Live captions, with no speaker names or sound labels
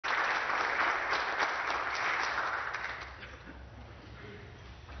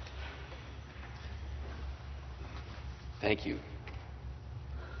Thank you.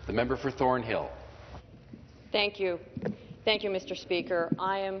 The member for Thornhill. Thank you. Thank you, Mr. Speaker.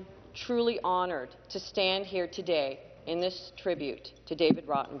 I am truly honoured to stand here today in this tribute to David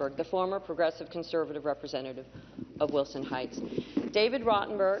Rotenberg, the former Progressive Conservative representative of Wilson Heights. David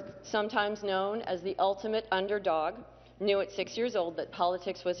Rotenberg, sometimes known as the ultimate underdog, knew at 6 years old that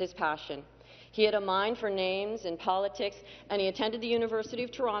politics was his passion. He had a mind for names and politics, and he attended the University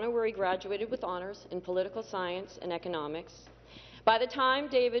of Toronto, where he graduated with honours in political science and economics. By the time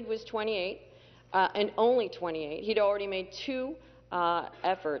David was 28, and only 28, he'd already made two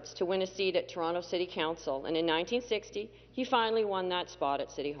efforts to win a seat at Toronto City Council, and in 1960, he finally won that spot at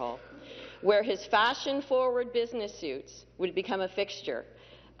City Hall, where his fashion-forward business suits would become a fixture.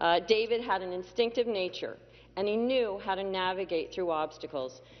 David had an instinctive nature, and he knew how to navigate through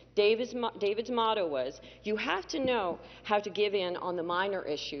obstacles. David's motto was, "You have to know how to give in on the minor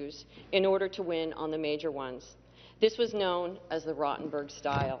issues in order to win on the major ones." This was known as the Rotenberg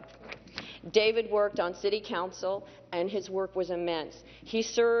style. David worked on City Council, and his work was immense. He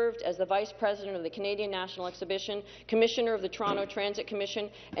served as the Vice President of the Canadian National Exhibition, Commissioner of the Toronto Transit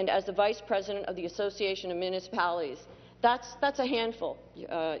Commission, and as the Vice President of the Association of Municipalities. That's a handful,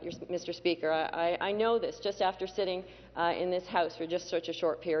 Mr. Speaker. I know this just after sitting in this House for just such a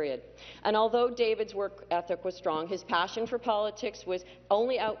short period. And although David's work ethic was strong, his passion for politics was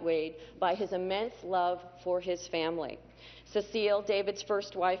only outweighed by his immense love for his family. Cecile, David's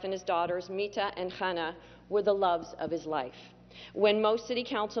first wife, and his daughters, Mita and Hannah, were the loves of his life. When most City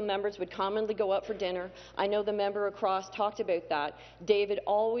Council members would commonly go out for dinner, I know the member across talked about that, David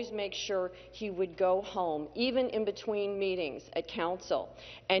always made sure he would go home, even in between meetings at Council,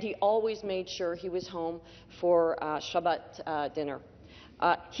 and he always made sure he was home for Shabbat dinner.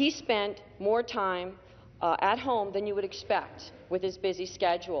 He spent more time at home than you would expect with his busy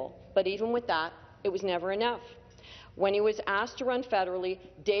schedule, but even with that, it was never enough. When he was asked to run federally,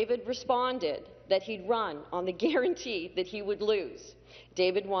 David responded that he'd run on the guarantee that he would lose.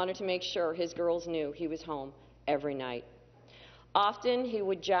 David wanted to make sure his girls knew he was home every night. Often he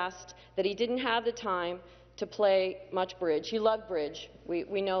would jest that he didn't have the time to play much bridge. He loved bridge.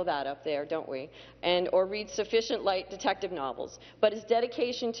 We know that up there, don't we? Or read sufficient light detective novels. But his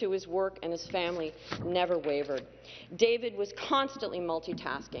dedication to his work and his family never wavered. David was constantly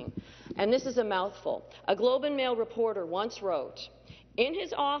multitasking. And this is a mouthful. A Globe and Mail reporter once wrote, "In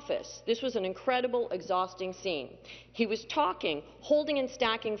his office, this was an incredible, exhausting scene. He was talking, holding and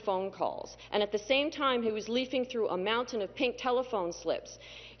stacking phone calls, and at the same time he was leafing through a mountain of pink telephone slips.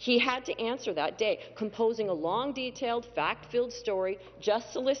 He had to answer that day, composing a long, detailed, fact-filled story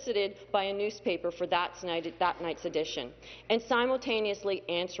just solicited by a newspaper for that night's edition, and simultaneously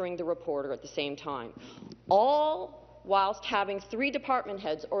answering the reporter at the same time, all whilst having 3 department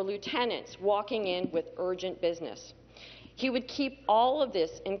heads or lieutenants walking in with urgent business. He would keep all of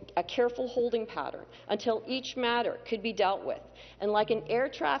this in a careful holding pattern until each matter could be dealt with. And like an air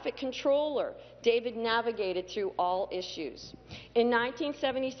traffic controller, David navigated through all issues. In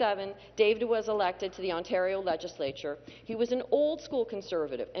 1977, David was elected to the Ontario legislature. He was an old-school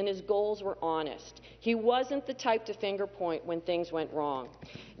Conservative, and his goals were honest. He wasn't the type to finger point when things went wrong.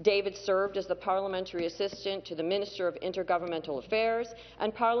 David served as the parliamentary assistant to the Minister of Intergovernmental Affairs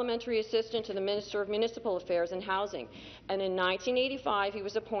and parliamentary assistant to the Minister of Municipal Affairs and Housing. And in 1985, he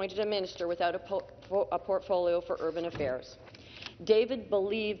was appointed a minister without a portfolio for urban affairs. David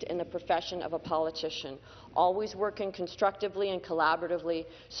believed in the profession of a politician, always working constructively and collaboratively,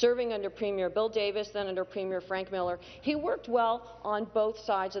 serving under Premier Bill Davis, then under Premier Frank Miller. He worked well on both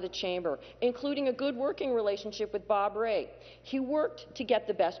sides of the chamber, including a good working relationship with Bob Rae. He worked to get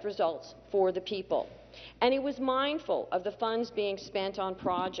the best results for the people. And he was mindful of the funds being spent on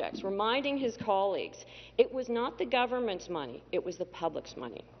projects, reminding his colleagues it was not the government's money, it was the public's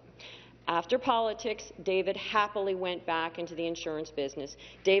money. After politics, David happily went back into the insurance business.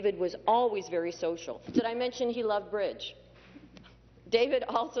 David was always very social. Did I mention he loved bridge? David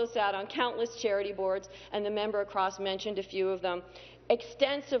also sat on countless charity boards, and the member across mentioned a few of them.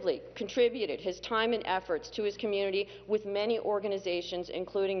 Extensively contributed his time and efforts to his community with many organizations,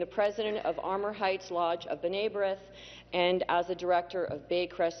 including the president of Armour Heights Lodge of B'nai B'rith and as the director of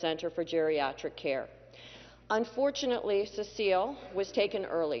Baycrest Centre for Geriatric Care. Unfortunately, Cecile was taken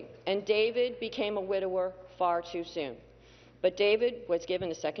early, and David became a widower far too soon. But David was given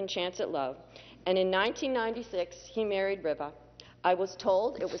a second chance at love, and in 1996 he married Riva. I was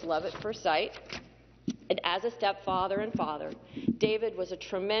told it was love at first sight, And as a stepfather and father, David was a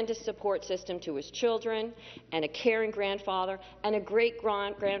tremendous support system to his children and a caring grandfather and a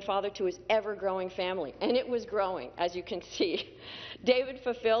great-grandfather to his ever-growing family. And it was growing, as you can see. David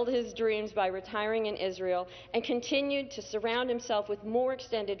fulfilled his dreams by retiring in Israel and continued to surround himself with more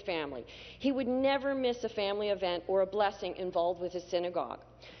extended family. He would never miss a family event or a blessing involved with his synagogue.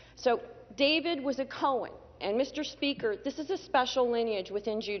 So David was a Cohen. And Mr. Speaker, this is a special lineage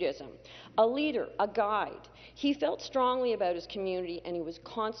within Judaism, a leader, a guide. He felt strongly about his community, and he was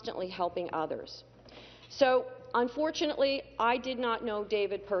constantly helping others. So, unfortunately, I did not know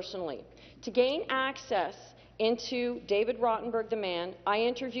David personally. To gain access into David Rotenberg, the man, I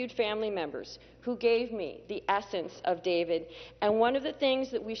interviewed family members who gave me the essence of David, and one of the things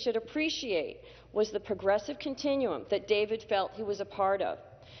that we should appreciate was the progressive continuum that David felt he was a part of.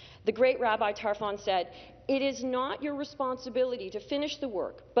 The great Rabbi Tarfon said, "It is not your responsibility to finish the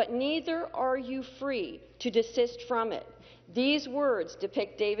work, but neither are you free to desist from it." These words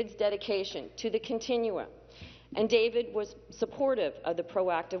depict David's dedication to the continuum. And David was supportive of the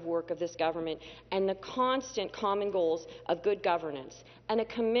proactive work of this government and the constant common goals of good governance and a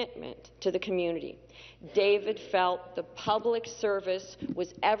commitment to the community. David felt the public service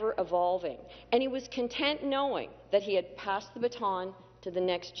was ever evolving, and he was content knowing that he had passed the baton to the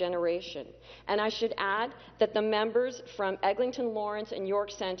next generation. And I should add that the members from Eglinton Lawrence and York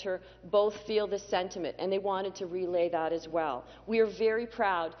Centre both feel this sentiment, and they wanted to relay that as well. We are very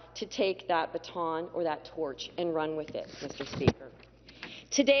proud to take that baton or that torch and run with it, Mr. Speaker.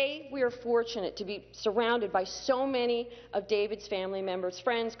 Today, we are fortunate to be surrounded by so many of David's family members,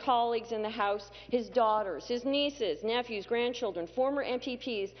 friends, colleagues in the House, his daughters, his nieces, nephews, grandchildren, former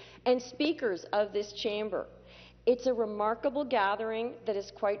MPPs, and speakers of this chamber. It's a remarkable gathering that is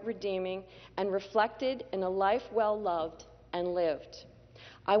quite redeeming and reflected in a life well loved and lived.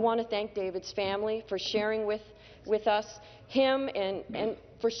 I want to thank David's family for sharing with us him and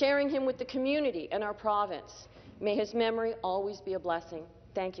for sharing him with the community and our province. May his memory always be a blessing.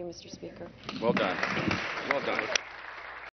 Thank you, Mr. Speaker. Well done.